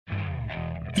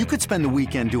You could spend the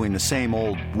weekend doing the same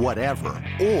old whatever,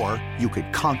 or you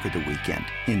could conquer the weekend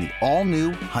in the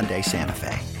all-new Hyundai Santa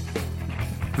Fe.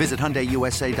 Visit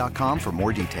HyundaiUSA.com for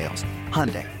more details.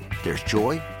 Hyundai, there's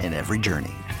joy in every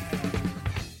journey.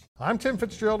 I'm Tim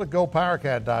Fitzgerald at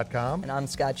GoPowerCat.com. And I'm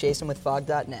Scott Chasen with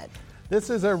Fog.net. This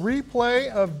is a replay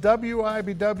of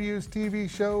WIBW's TV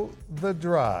show, The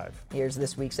Drive. Here's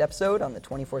this week's episode on the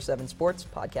 24/7 Sports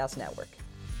Podcast Network.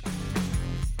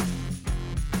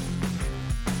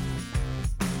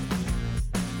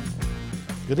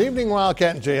 Good evening,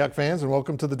 Wildcat and Jayhawk fans, and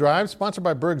welcome to The Drive, sponsored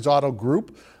by Briggs Auto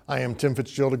Group. I am Tim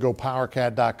Fitzgerald at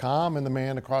GoPowerCat.com, and the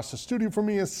man across the studio for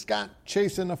me is Scott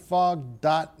Chasen of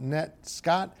Fog.net.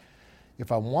 Scott,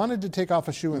 if I wanted to take off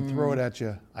a shoe and throw it at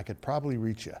you, I could probably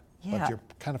reach you, but you're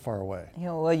kind of far away.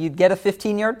 Well, you'd get a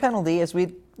 15-yard penalty, as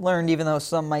we learned, even though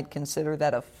some might consider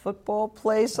that a football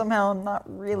play. Somehow, I'm not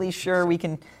really sure. We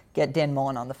can get Dan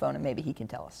Mullen on the phone, and maybe he can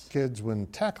tell us. Kids, when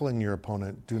tackling your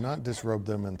opponent, do not disrobe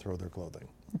them and throw their clothing.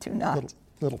 Do not.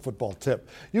 Little football tip.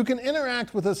 You can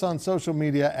interact with us on social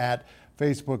media at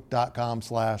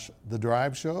Facebook.com/The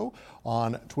Drive Show,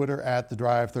 on Twitter at The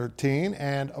Drive 13,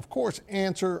 and of course,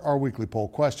 answer our weekly poll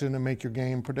question and make your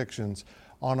game predictions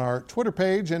on our Twitter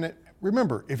page. And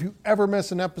remember, if you ever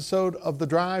miss an episode of The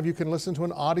Drive, you can listen to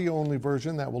an audio-only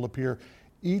version that will appear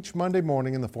each Monday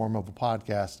morning in the form of a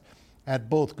podcast at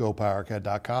both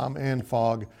GoPowerCat.com and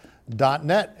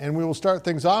Fog.net. And we will start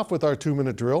things off with our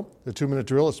 2-minute drill. The 2-minute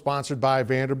drill is sponsored by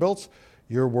Vanderbilt's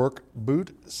Your Work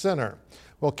Boot Center.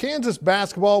 Well, Kansas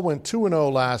basketball went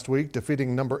 2-0 last week,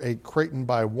 defeating number 8 Creighton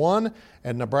by 1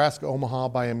 and Nebraska Omaha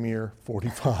by a mere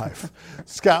 45.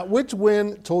 Scott, which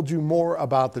win told you more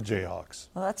about the Jayhawks?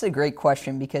 Well, that's a great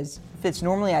question, because Fitz,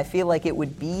 normally I feel like it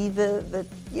would be the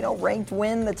ranked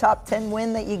win, the top 10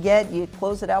 win that you get. You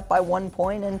close it out by 1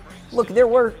 point. And look, there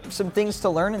were some things to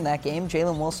learn in that game.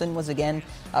 Jalen Wilson was again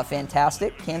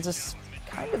fantastic. Kansas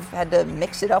kind of had to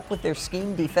mix it up with their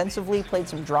scheme defensively, played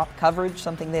some drop coverage,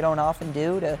 something they don't often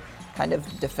do, to kind of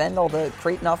defend all the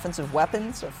Creighton offensive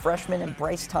weapons. A freshman and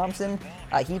Bryce Thompson,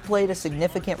 he played a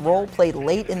significant role, played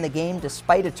late in the game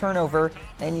despite a turnover,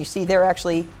 and you see there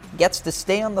actually gets to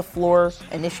stay on the floor,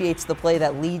 initiates the play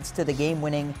that leads to the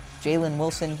game-winning Jalen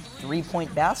Wilson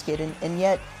 3-point basket, and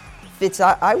yet, Fitz,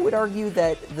 I would argue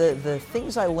that the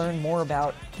things I learned more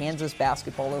about Kansas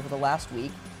basketball over the last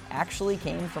week actually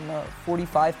came from a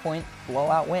 45-point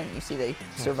blowout win. You see they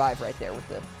survived right there with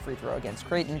the free throw against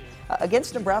Creighton.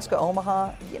 Against Nebraska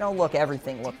Omaha, look,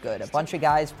 everything looked good. A bunch of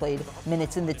guys played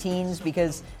minutes in the teens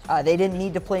because they didn't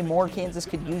need to play more. Kansas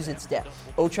could use its depth.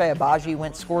 Ochai Agbaji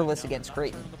went scoreless against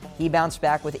Creighton. He bounced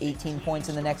back with 18 points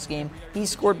in the next game. He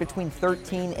scored between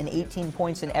 13 and 18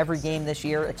 points in every game this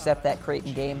year except that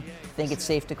Creighton game. I think it's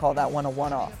safe to call that one a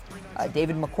one-off.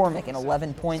 David McCormick, an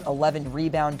 11-point,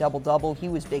 11-rebound double-double. He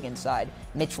was big inside.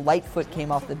 Mitch Lightfoot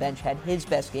came off the bench, had his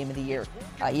best game of the year.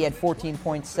 He had 14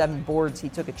 points, 7 boards. He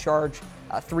took a charge,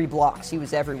 3 blocks. He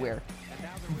was everywhere.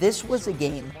 This was a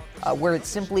game where it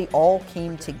simply all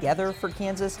came together for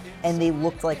Kansas, and they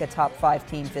looked like a top-5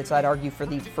 team, Fitz, I'd argue, for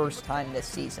the first time this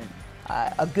season.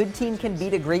 A good team can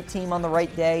beat a great team on the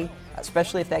right day,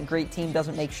 especially if that great team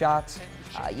doesn't make shots.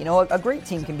 A great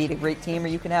team can beat a great team, or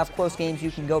you can have close games,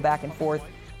 you can go back and forth.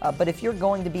 But if you're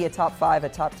going to be a top 5, a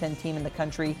top 10 team in the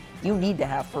country, you need to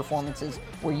have performances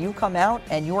where you come out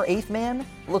and your 8th man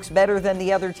looks better than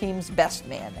the other team's best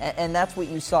man. And that's what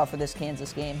you saw for this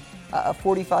Kansas game. A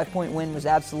 45-point win was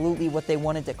absolutely what they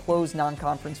wanted to close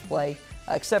non-conference play,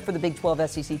 except for the Big 12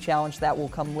 SEC Challenge. That will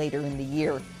come later in the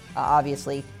year,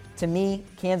 obviously. To me,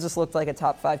 Kansas looked like a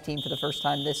top 5 team for the first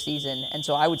time this season. And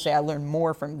so I would say I learned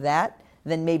more from that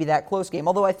than maybe that close game,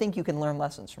 although I think you can learn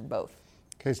lessons from both.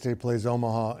 K-State plays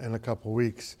Omaha in a couple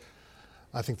weeks.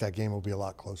 I think that game will be a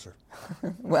lot closer.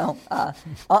 Well,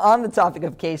 on the topic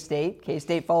of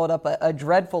K-State followed up a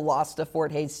dreadful loss to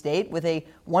Fort Hays State with a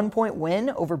 1-point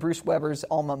win over Bruce Weber's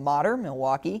alma mater,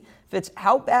 Milwaukee. Fitz,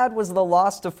 how bad was the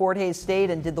loss to Fort Hays State,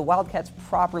 and did the Wildcats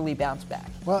properly bounce back?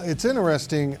 Well, it's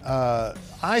interesting.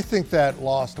 I think that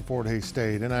loss to Fort Hays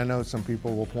State, and I know some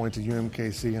people will point to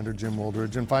UMKC under Jim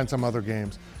Wooldridge and find some other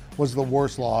games, was the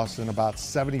worst loss in about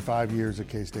 75 years of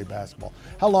K-State basketball.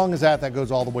 How long is that? That goes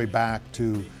all the way back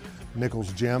to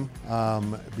Nichols Gym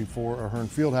before Ahern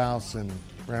Fieldhouse and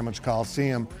Ramage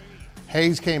Coliseum.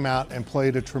 Hayes came out and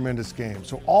played a tremendous game.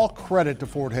 So all credit to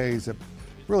Fort Hays that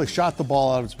really shot the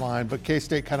ball out of its mind, but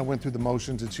K-State kind of went through the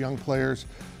motions. Its young players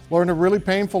learned a really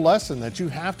painful lesson that you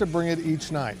have to bring it each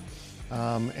night.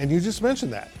 And you just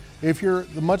mentioned that. If you're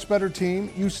the much better team,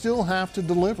 you still have to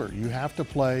deliver. You have to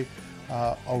play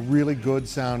a really good,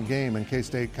 sound game, and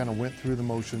K-State kind of went through the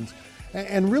motions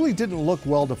and really didn't look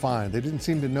well defined. They didn't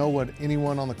seem to know what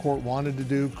anyone on the court wanted to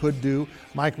do, could do.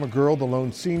 Mike McGuirl, the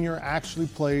lone senior, actually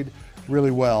played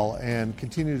really well and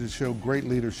continued to show great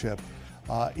leadership.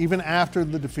 Even after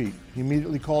the defeat, he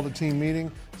immediately called a team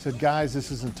meeting, said, guys,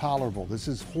 this is intolerable. This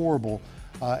is horrible.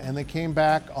 And they came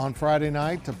back on Friday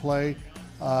night to play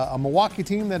a Milwaukee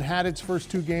team that had its first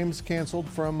 2 games canceled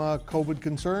from COVID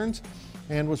concerns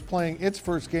and was playing its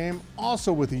first game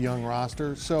also with a young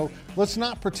roster. So let's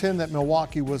not pretend that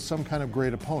Milwaukee was some kind of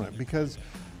great opponent, because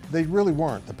they really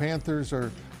weren't. The Panthers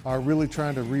are really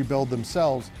trying to rebuild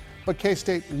themselves, but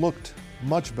K-State looked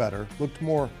much better, looked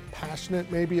more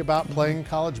passionate maybe about playing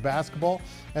college basketball,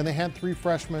 and they had 3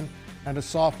 freshmen and a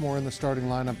sophomore in the starting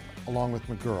lineup along with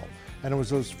McGuirl. And it was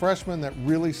those freshmen that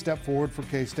really stepped forward for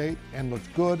K-State and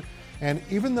looked good. And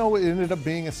even though it ended up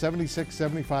being a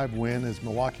 76-75 win as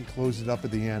Milwaukee closed it up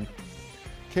at the end,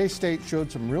 K-State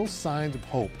showed some real signs of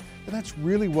hope. And that's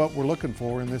really what we're looking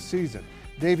for in this season.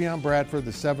 Davion Bradford, the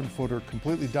 7-footer,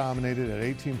 completely dominated at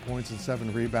 18 points and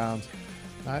 7 rebounds.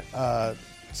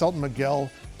 Selton Miguel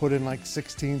put in like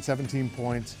 16, 17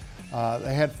 points.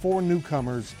 They had 4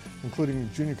 newcomers, including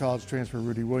junior college transfer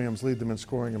Rudy Williams, lead them in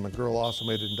scoring, and McGuirl also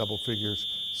made it in double figures.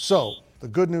 So the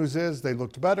good news is they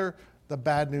looked better. The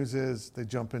bad news is they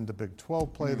jump into Big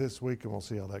 12 play this week, and we'll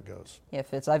see how that goes. Yeah,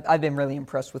 Fitz, I've been really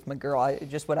impressed with McGuirl.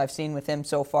 Just what I've seen with him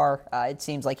so far, it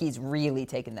seems like he's really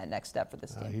taken that next step for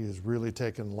this team. He has really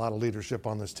taken a lot of leadership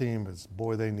on this team, as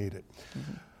boy, they need it.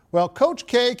 Well, Coach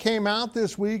K came out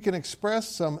this week and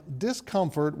expressed some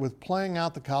discomfort with playing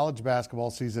out the college basketball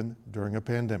season during a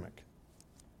pandemic.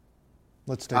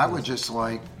 Let's take a listen. I would just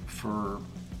like for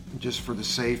the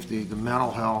safety, the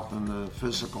mental health and the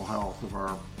physical health of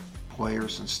our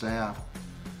players and staff,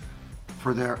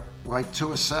 for their, like,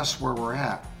 to assess where we're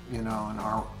at, in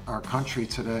our country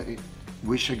today.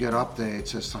 We should get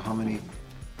updates as to how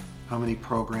many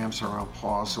programs are on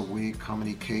pause a week, how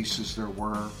many cases there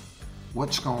were,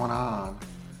 what's going on,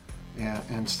 and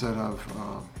instead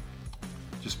of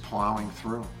just plowing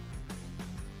through.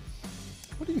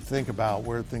 What do you think about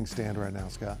where things stand right now,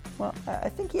 Scott? Well, I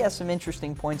think he has some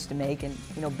interesting points to make, and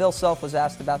Bill Self was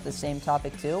asked about the same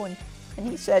topic too, and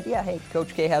he said, yeah, hey,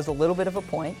 Coach K has a little bit of a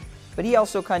point, but he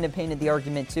also kind of painted the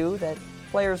argument too that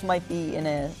players might be in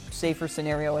a safer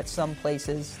scenario at some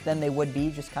places than they would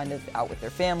be just kind of out with their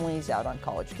families, out on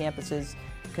college campuses,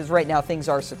 because right now things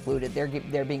are secluded.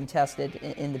 They're being tested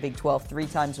in the Big 12 3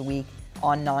 times a week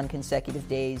on non-consecutive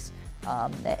days.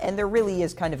 And there really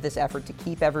is kind of this effort to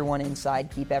keep everyone inside,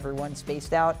 keep everyone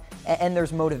spaced out, and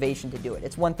there's motivation to do it.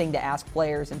 It's one thing to ask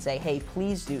players and say, hey,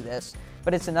 please do this,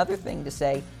 but it's another thing to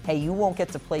say, hey, you won't get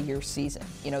to play your season.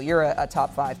 You're a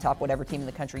top 5, top whatever team in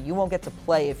the country. You won't get to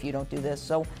play if you don't do this.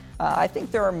 So I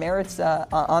think there are merits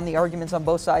on the arguments on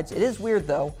both sides. It is weird,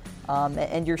 though,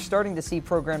 and you're starting to see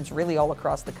programs really all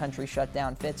across the country shut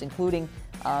down, Fitz, including,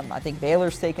 I think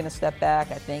Baylor's taken a step back.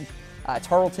 I think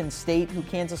Tarleton State, who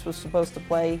Kansas was supposed to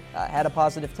play, had a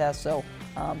positive test. So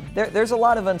there's a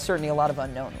lot of uncertainty, a lot of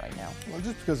unknown right now. Well,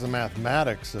 just because of the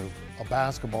mathematics of a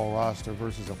basketball roster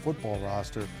versus a football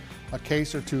roster, a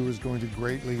case or two is going to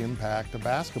greatly impact a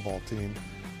basketball team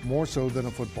more so than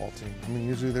a football team. I mean,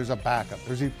 usually there's a backup.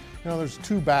 There's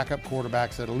 2 backup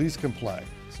quarterbacks that at least can play.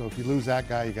 So if you lose that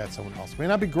guy, you got someone else. May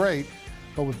not be great,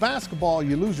 but with basketball,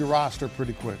 you lose your roster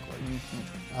pretty quickly.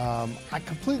 I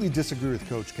completely disagree with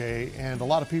Coach K, and a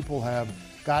lot of people have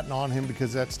gotten on him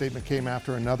because that statement came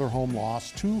after another home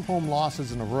loss, 2 home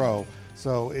losses in a row.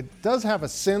 So it does have a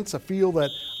feel that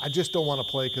I just don't want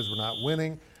to play because we're not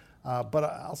winning. But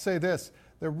I'll say this,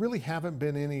 there really haven't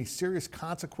been any serious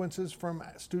consequences from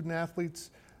student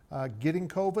athletes getting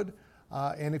COVID.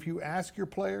 And if you ask your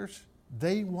players,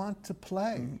 they want to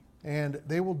play, and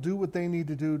they will do what they need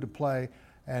to do to play.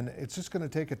 And it's just going to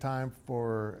take a time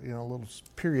for, a little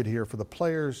period here for the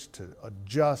players to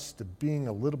adjust to being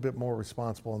a little bit more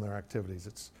responsible in their activities.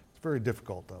 It's very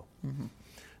difficult, though.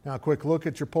 Now, a quick look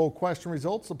at your poll question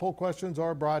results. The poll questions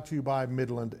are brought to you by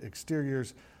Midland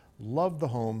Exteriors. Love the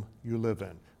home you live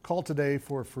in. Call today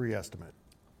for a free estimate.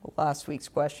 Well, last week's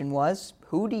question was,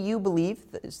 who do you believe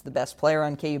is the best player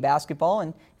on KU basketball?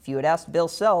 And if you had asked Bill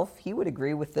Self, he would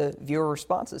agree with the viewer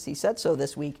responses. He said so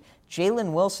this week.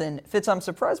 Jalen Wilson. Fitz, I'm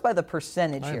surprised by the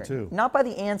percentage here. Too. Not by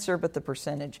the answer, but the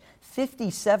percentage.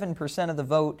 57% of the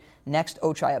vote. Next,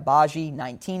 Ochai Agbaji,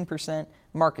 19%.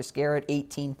 Marcus Garrett,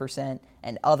 18%.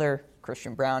 And other,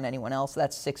 Christian Brown, anyone else,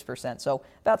 that's 6%. So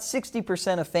about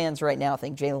 60% of fans right now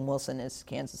think Jalen Wilson is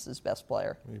Kansas's best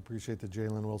player. We appreciate the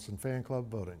Jalen Wilson fan club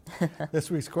voting. This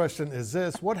week's question is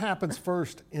this: what happens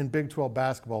first in Big 12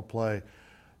 basketball play?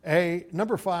 A,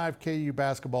 number 5 KU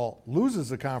basketball loses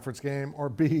the conference game, or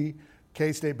B,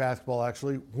 K-State basketball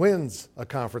actually wins a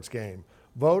conference game.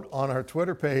 Vote on our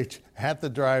Twitter page at The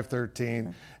Drive 13,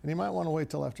 and you might want to wait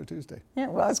till after Tuesday. Yeah,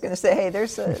 well, I was going to say, hey,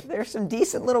 there's some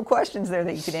decent little questions there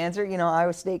that you could answer.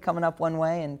 Iowa State coming up one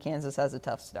way, and Kansas has a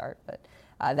tough start. But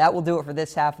that will do it for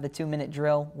this half of the 2-minute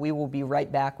drill. We will be right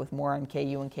back with more on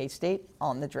KU and K-State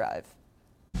on The Drive.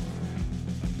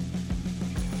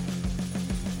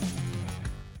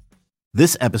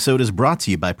 This episode is brought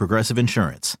to you by Progressive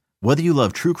Insurance. Whether you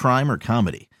love true crime or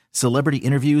comedy, celebrity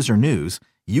interviews or news,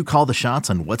 you call the shots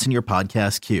on what's in your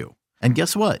podcast queue. And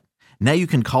guess what? Now you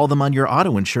can call them on your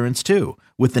auto insurance too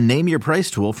with the Name Your Price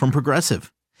tool from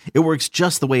Progressive. It works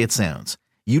just the way it sounds.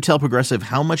 You tell Progressive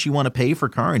how much you want to pay for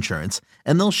car insurance,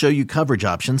 and they'll show you coverage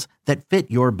options that fit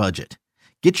your budget.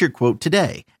 Get your quote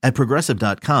today at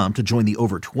Progressive.com to join the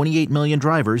over 28 million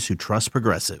drivers who trust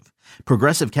Progressive.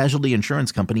 Progressive Casualty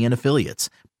Insurance Company and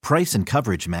Affiliates. Price and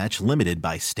coverage match limited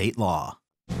by state law.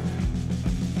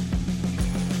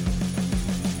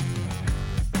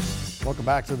 Welcome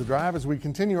back to The Drive as we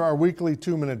continue our weekly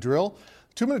 2-minute drill.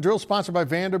 2-minute drill sponsored by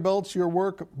Vanderbilt's Your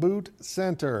Work Boot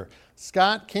Center.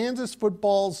 Scott, Kansas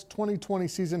football's 2020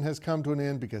 season has come to an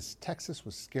end because Texas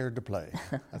was scared to play.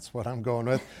 That's what I'm going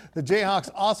with. The Jayhawks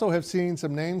also have seen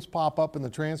some names pop up in the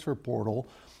transfer portal.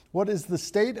 What is the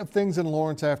state of things in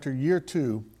Lawrence after year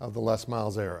 2 of the Les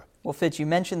Miles era? Well, Fitz, you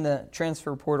mentioned the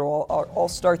transfer portal. I'll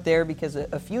start there because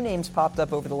a few names popped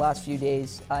up over the last few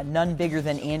days. None bigger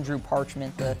than Andrew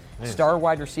Parchment, the star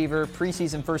wide receiver,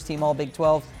 preseason first-team All-Big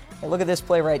 12. Hey, look at this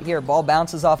play right here. Ball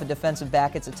bounces off a defensive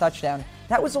back. It's a touchdown.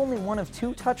 That was only one of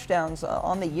 2 touchdowns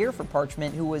on the year for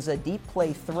Parchment, who was a deep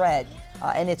play threat.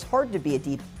 And it's hard to be a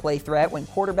deep play threat when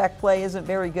quarterback play isn't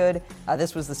very good.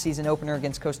 This was the season opener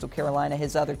against Coastal Carolina.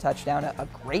 His other touchdown, a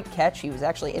great catch. He was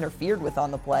actually interfered with on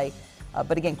the play.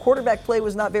 But again, quarterback play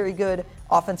was not very good.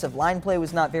 Offensive line play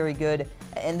was not very good.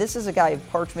 And this is a guy,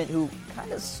 Parchment, who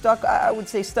kind of stuck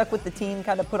with the team,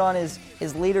 kind of put on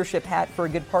his leadership hat for a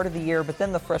good part of the year, but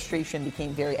then the frustration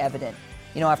became very evident.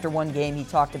 After one game, he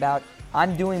talked about,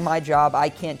 I'm doing my job, I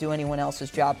can't do anyone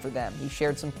else's job for them. He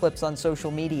shared some clips on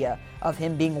social media of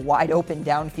him being wide open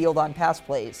downfield on pass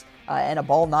plays and a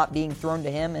ball not being thrown to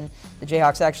him, and the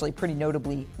Jayhawks actually pretty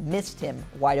notably missed him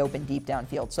wide open deep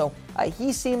downfield. So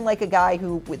he seemed like a guy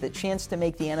who, with a chance to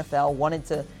make the NFL, wanted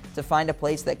to find a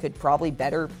place that could probably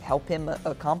better help him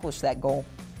accomplish that goal.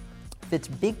 Fitz,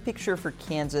 big picture for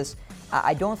Kansas,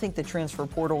 I don't think the transfer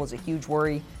portal is a huge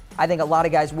worry. I think a lot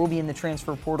of guys will be in the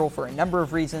transfer portal for a number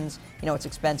of reasons. It's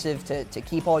expensive to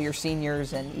keep all your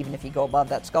seniors, and even if you go above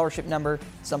that scholarship number,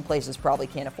 some places probably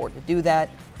can't afford to do that.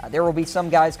 There will be some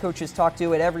guys coaches talk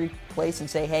to at every place and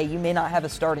say, hey, you may not have a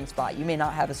starting spot. You may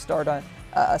not have a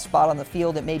spot on the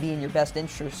field. It may be in your best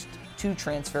interest to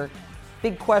transfer.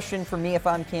 Big question for me if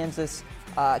I'm Kansas,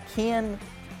 can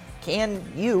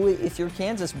you, if you're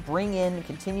Kansas,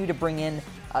 continue to bring in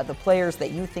the players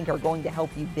that you think are going to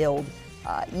help you build,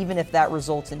 even if that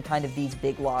results in kind of these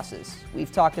big losses?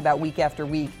 We've talked about week after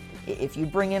week, if you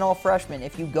bring in all freshmen,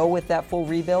 if you go with that full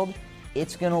rebuild,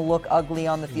 it's going to look ugly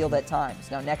on the field at times.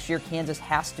 Now, next year, Kansas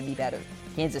has to be better.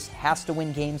 Kansas has to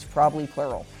win games, probably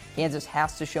plural. Kansas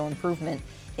has to show improvement.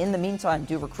 In the meantime,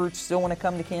 do recruits still want to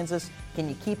come to Kansas? Can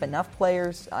you keep enough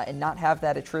players and not have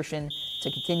that attrition to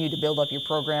continue to build up your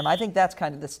program? I think that's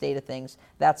kind of the state of things.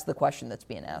 That's the question that's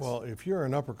being asked. Well, if you're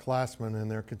an upperclassman and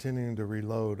they're continuing to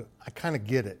reload, I kind of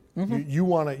get it.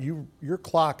 Mm-hmm. Your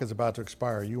clock is about to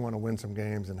expire. You want to win some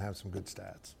games and have some good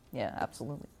stats. Yeah,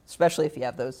 absolutely. Especially if you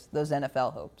have those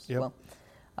NFL hopes. Yep. Well,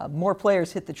 more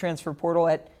players hit the transfer portal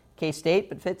at K-State,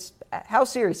 but Fitz, how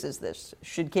serious is this?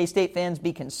 Should K-State fans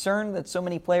be concerned that so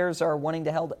many players are wanting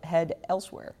to head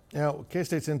elsewhere? Yeah,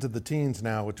 K-State's into the teens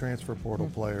now with transfer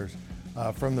portal players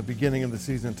from the beginning of the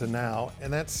season to now,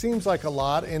 and that seems like a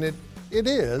lot, and it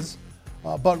is,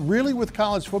 but really with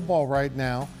college football right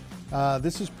now,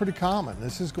 this is pretty common.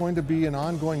 This is going to be an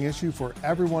ongoing issue for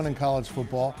everyone in college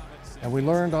football, and we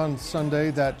learned on Sunday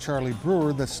that Charlie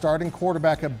Brewer, the starting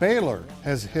quarterback at Baylor,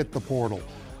 has hit the portal.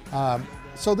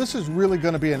 So this is really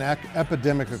going to be an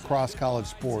epidemic across college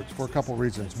sports for a couple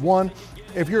reasons. One,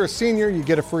 if you're a senior, you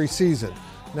get a free season.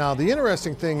 Now, the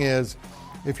interesting thing is,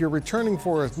 if you're returning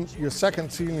for your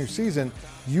second senior season,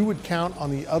 you would count on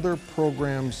the other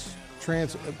program's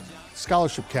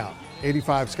scholarship count,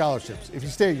 85 scholarships. If you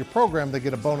stay at your program, they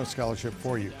get a bonus scholarship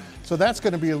for you. So that's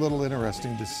going to be a little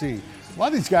interesting to see. A lot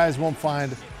of these guys won't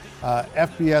find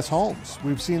FBS homes.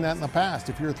 We've seen that in the past.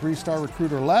 If you're a 3-star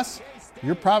recruit or less,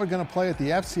 you're probably going to play at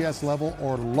the FCS level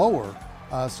or lower,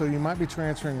 so you might be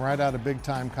transferring right out of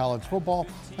big-time college football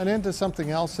and into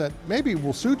something else that maybe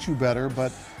will suit you better,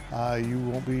 but you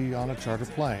won't be on a charter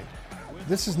plane.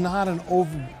 this is not an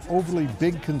overly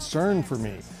big concern for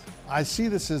me. I see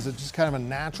this as just kind of a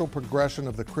natural progression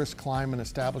of the Chris Kleiman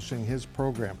establishing his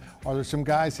program. Are there some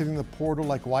guys hitting the portal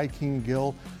like Joaquin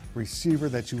Gill, receiver,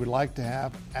 that you would like to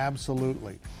have?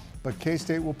 Absolutely. But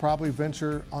K-State will probably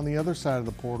venture on the other side of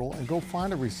the portal and go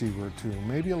find a receiver or two,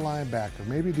 maybe a linebacker,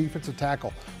 maybe a defensive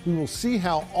tackle. We will see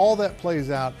how all that plays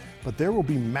out, but there will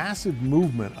be massive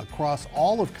movement across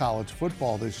all of college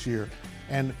football this year.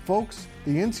 And folks,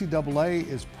 the NCAA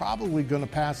is probably going to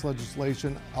pass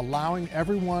legislation allowing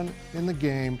everyone in the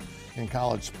game in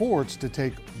college sports to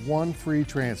take one free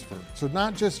transfer. So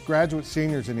not just graduate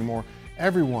seniors anymore,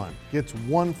 everyone gets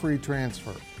one free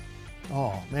transfer.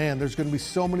 Oh man, there's going to be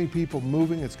so many people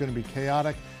moving, it's going to be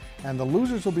chaotic. And the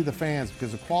losers will be the fans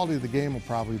because the quality of the game will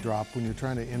probably drop when you're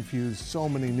trying to infuse so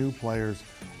many new players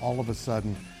all of a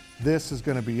sudden. This is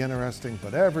going to be interesting,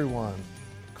 but everyone,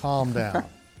 calm down.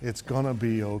 It's going to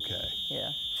be okay. Yeah.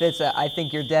 Fitz, I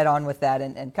think you're dead on with that.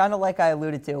 And kind of like I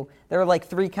alluded to, there are like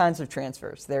three kinds of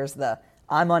transfers. There's the,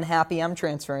 I'm unhappy, I'm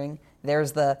transferring.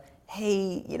 There's the,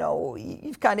 hey,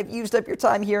 you've kind of used up your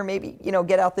time here, maybe,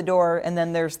 get out the door. And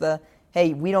then there's the,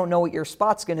 hey, we don't know what your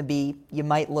spot's going to be. You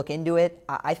might look into it.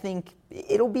 I think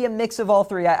it'll be a mix of all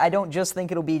three. I don't just think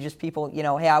it'll be just people,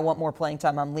 hey, I want more playing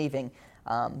time, I'm leaving.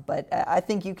 But I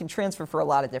think you can transfer for a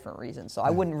lot of different reasons. So I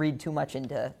wouldn't read too much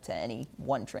into any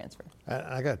one transfer.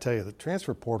 I got to tell you, the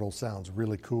transfer portal sounds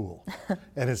really cool.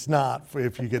 And it's not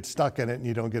if you get stuck in it and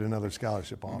you don't get another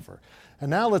scholarship offer. And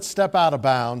now let's step out of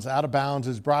bounds. Out of Bounds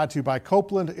is brought to you by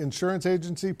Copeland Insurance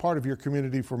Agency, part of your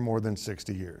community for more than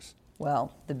 60 years.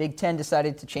 Well, the Big Ten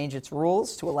decided to change its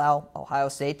rules to allow Ohio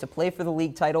State to play for the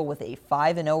league title with a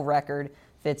 5-0 record.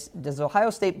 Fitz, does Ohio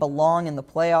State belong in the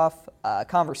playoff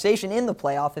conversation in the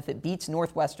playoff if it beats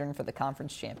Northwestern for the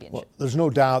conference championship? Well, there's no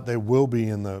doubt they will be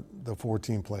in the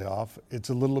 14 playoff. It's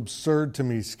a little absurd to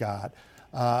me, Scott.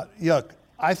 Look,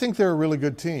 I think they're a really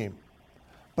good team,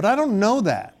 but I don't know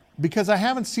that because I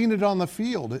haven't seen it on the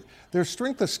field. Their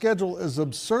strength of schedule is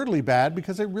absurdly bad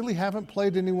because they really haven't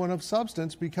played anyone of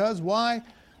substance because why?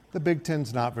 The Big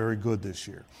Ten's not very good this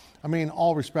year. I mean,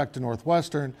 all respect to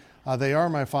Northwestern. They are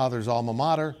my father's alma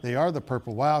mater. They are the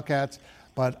Purple Wildcats,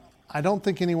 but I don't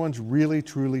think anyone's really,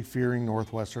 truly fearing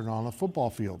Northwestern on the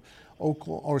football field.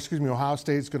 Ohio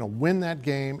State's going to win that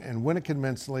game and win it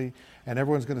convincingly, and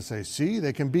everyone's going to say, see,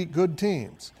 they can beat good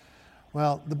teams.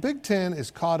 Well, the Big Ten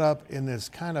is caught up in this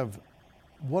kind of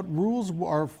what rules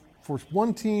are for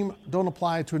one team don't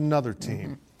apply to another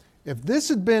team. Mm-hmm. If this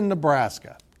had been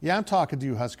Nebraska, yeah, I'm talking to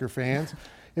you Husker fans.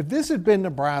 If this had been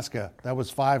Nebraska, that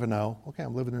was 5-0. Okay,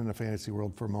 I'm living in a fantasy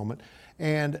world for a moment.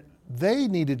 And they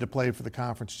needed to play for the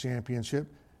conference championship.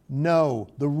 No,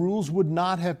 the rules would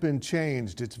not have been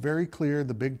changed. It's very clear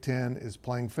the Big Ten is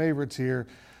playing favorites here.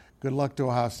 Good luck to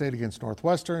Ohio State against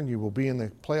Northwestern. You will be in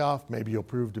the playoff. Maybe you'll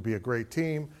prove to be a great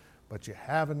team, but you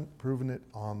haven't proven it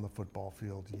on the football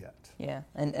field yet. Yeah,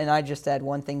 and I just add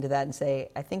one thing to that and say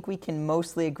I think we can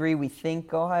mostly agree we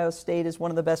think Ohio State is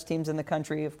one of the best teams in the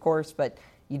country, of course, but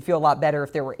you'd feel a lot better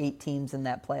if there were 8 teams in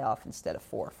that playoff instead of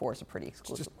 4. 4 is a pretty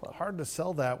exclusive club. It's hard to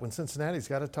sell that when Cincinnati's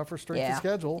got a tougher strength of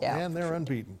schedule and they're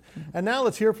unbeaten. Mm-hmm. And now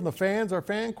let's hear from the fans. Our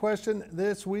fan question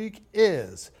this week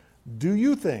is, do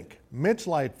you think Mitch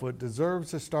Lightfoot deserves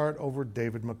to start over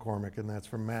David McCormick? And that's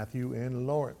from Matthew in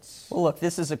Lawrence. Well, look,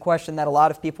 this is a question that a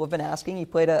lot of people have been asking. He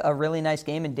played a really nice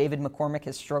game, and David McCormick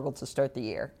has struggled to start the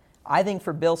year. I think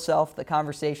for Bill Self, the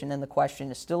conversation and the question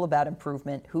is still about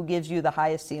improvement, who gives you the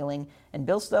highest ceiling, and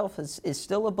Bill Self is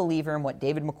still a believer in what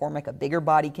David McCormick, a bigger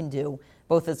body, can do,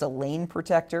 both as a lane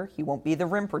protector. He won't be the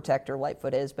rim protector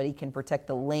Lightfoot is, but he can protect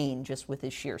the lane just with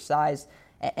his sheer size,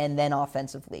 and then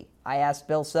offensively. I asked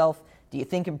Bill Self, do you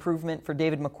think improvement for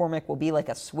David McCormick will be like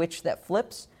a switch that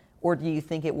flips, or do you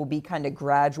think it will be kind of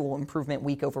gradual improvement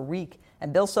week over week?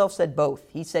 And Bill Self said both.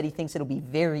 He said he thinks it'll be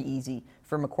very easy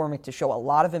for McCormick to show a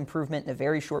lot of improvement in a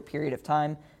very short period of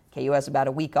time. KU has about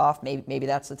a week off. Maybe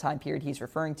that's the time period he's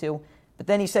referring to. But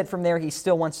then he said from there he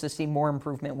still wants to see more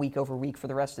improvement week over week for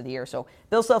the rest of the year. So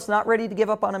Bill Self's not ready to give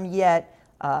up on him yet.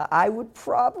 I would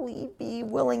probably be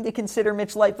willing to consider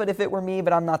Mitch Lightfoot if it were me,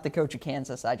 but I'm not the coach of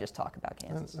Kansas. I just talk about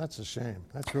Kansas. That's a shame.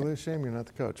 That's really a shame you're not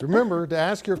the coach. Remember to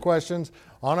ask your questions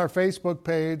on our Facebook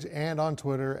page and on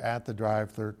Twitter at The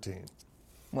Drive 13.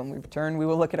 When we return, we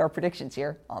will look at our predictions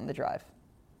here on The Drive.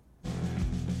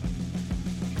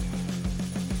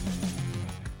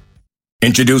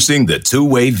 Introducing the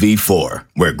Two-Way V4,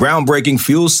 where groundbreaking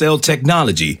fuel cell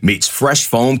technology meets fresh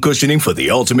foam cushioning for the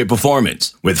ultimate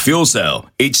performance. With Fuel Cell,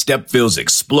 each step feels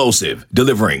explosive,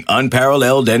 delivering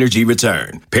unparalleled energy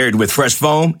return. Paired with fresh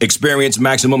foam, experience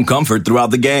maximum comfort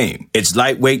throughout the game. Its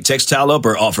lightweight textile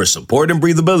upper offers support and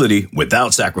breathability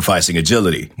without sacrificing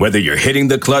agility. Whether you're hitting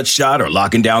the clutch shot or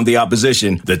locking down the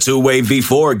opposition, the Two-Way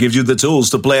V4 gives you the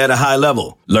tools to play at a high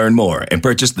level. Learn more and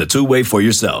purchase the Two-Way for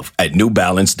yourself at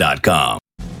newbalance.com.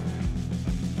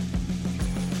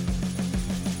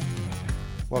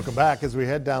 Welcome back as we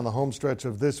head down the home stretch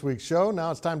of this week's show.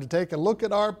 Now it's time to take a look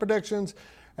at our predictions.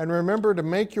 And remember to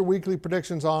make your weekly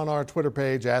predictions on our Twitter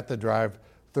page at The Drive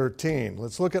 13.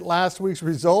 Let's look at last week's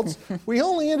results. We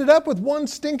only ended up with one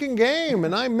stinking game,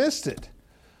 and I missed it.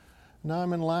 Now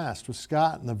I'm in last with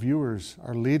Scott, and the viewers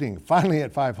are leading. Finally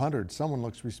at 500. Someone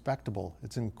looks respectable.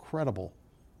 It's incredible.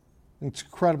 It's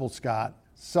incredible, Scott.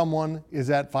 Someone is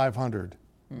at 500.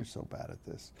 You're so bad at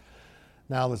this.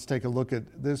 Now let's take a look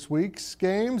at this week's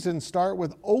games and start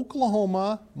with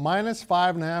Oklahoma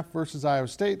 -5.5 versus Iowa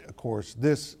State. Of course,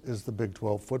 this is the Big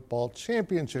 12 football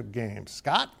championship game.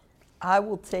 Scott? I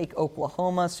will take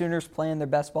Oklahoma. Sooners playing their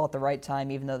best ball at the right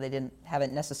time, even though they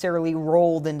haven't necessarily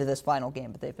rolled into this final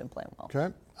game, but they've been playing well.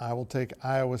 Okay. I will take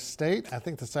Iowa State. I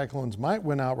think the Cyclones might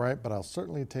win outright, but I'll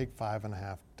certainly take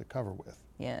 5.5 to cover with.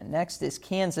 Yeah, next is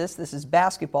Kansas. This is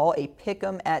basketball, a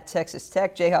pick'em at Texas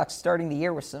Tech. Jayhawks starting the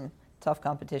year with some tough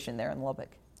competition there in Lubbock.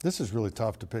 This is really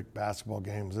tough to pick basketball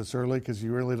games this early because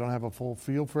you really don't have a full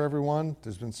field for everyone.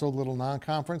 There's been so little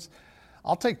non-conference.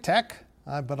 I'll take Tech,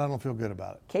 but I don't feel good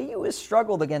about it. KU has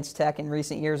struggled against Tech in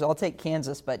recent years. I'll take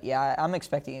Kansas, but yeah, I'm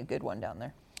expecting a good one down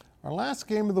there. Our last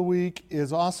game of the week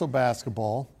is also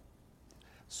basketball,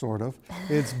 sort of.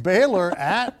 It's Baylor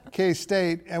at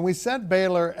K-State, and we set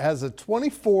Baylor as a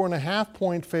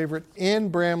 24.5-point favorite in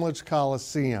Bramlage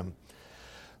Coliseum.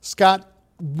 Scott,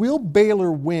 will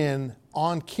Baylor win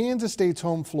on Kansas State's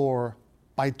home floor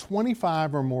by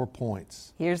 25 or more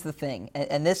points? Here's the thing,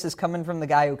 and this is coming from the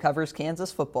guy who covers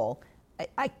Kansas football.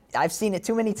 I've seen it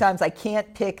too many times. I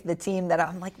can't pick the team that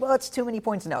I'm like, well, it's too many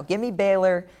points. No, give me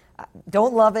Baylor.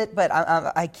 Don't love it, but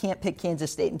I can't pick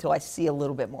Kansas State until I see a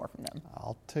little bit more from them.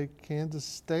 I'll take Kansas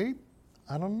State.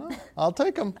 I don't know. I'll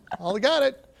take them. I got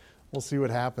it. We'll see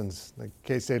what happens. The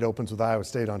K-State opens with Iowa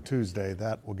State on Tuesday.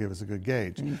 That will give us a good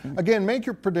gauge. Mm-hmm. Again, make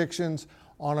your predictions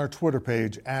on our Twitter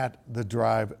page at The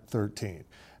Drive 13.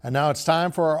 And now it's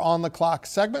time for our On the Clock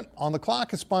segment. On the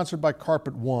Clock is sponsored by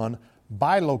Carpet One.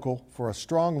 Buy local for a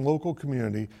strong local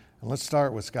community. And let's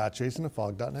start with Scott Chasen at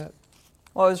Fog.net.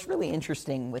 Well, I was really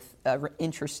interested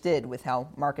with how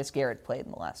Marcus Garrett played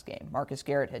in the last game. Marcus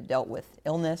Garrett had dealt with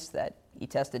illness that he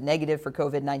tested negative for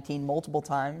COVID-19 multiple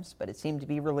times, but it seemed to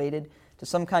be related to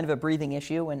some kind of a breathing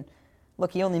issue. And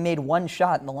look, he only made one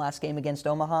shot in the last game against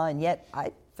Omaha, and yet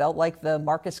I felt like the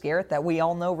Marcus Garrett that we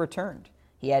all know returned.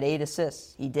 He had 8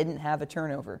 assists. He didn't have a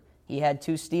turnover. He had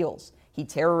 2 steals. He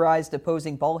terrorized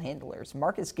opposing ball handlers.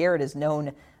 Marcus Garrett is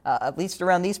known, at least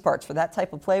around these parts, for that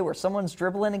type of play where someone's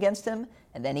dribbling against him,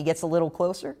 and then he gets a little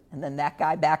closer, and then that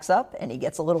guy backs up, and he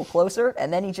gets a little closer,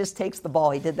 and then he just takes the ball.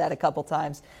 He did that a couple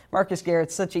times. Marcus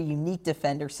Garrett's such a unique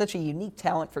defender, such a unique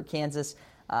talent for Kansas.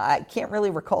 I can't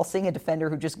really recall seeing a defender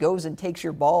who just goes and takes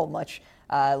your ball much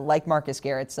like Marcus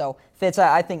Garrett. So, Fitz,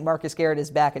 I think Marcus Garrett is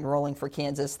back and rolling for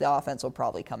Kansas. The offense will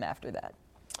probably come after that.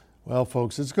 Well,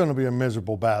 folks, it's going to be a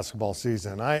miserable basketball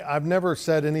season. I've never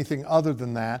said anything other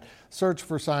than that. Search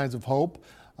for signs of hope.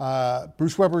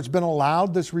 Bruce Weber's been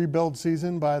allowed this rebuild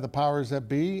season by the powers that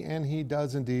be, and he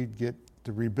does indeed get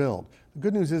to rebuild. The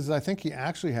good news is I think he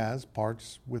actually has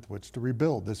parts with which to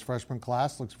rebuild. This freshman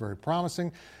class looks very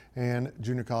promising, and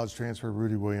junior college transfer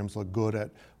Rudy Williams looked good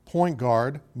at point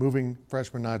guard, moving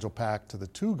freshman Nigel Pack to the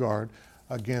 2 guard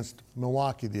against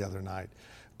Milwaukee the other night.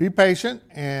 Be patient,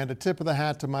 and a tip of the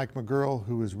hat to Mike McGurl,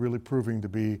 who is really proving to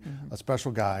be a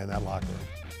special guy in that locker room.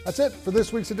 That's it for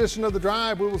this week's edition of The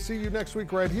Drive. We will see you next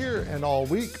week right here and all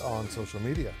week on social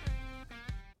media.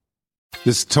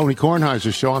 This is Tony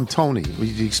Kornheiser's show. I'm Tony.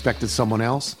 You expected someone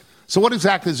else? So what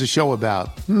exactly is the show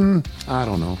about? I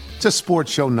don't know. It's a sports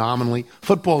show nominally.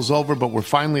 Football's over, but we're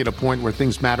finally at a point where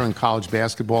things matter in college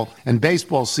basketball, and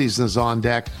baseball season is on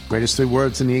deck. Greatest 3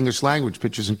 words in the English language,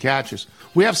 pitchers and catchers.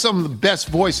 We have some of the best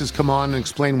voices come on and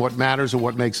explain what matters or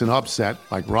what makes an upset,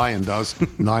 like Ryan does,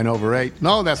 9/8.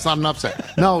 No, that's not an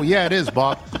upset. No, yeah, it is,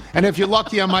 Bob. And if you're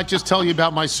lucky, I might just tell you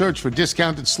about my search for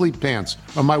discounted sleep pants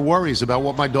or my worries about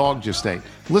what my dog just ate.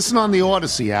 Listen on the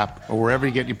Odyssey app or wherever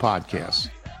you get your podcasts.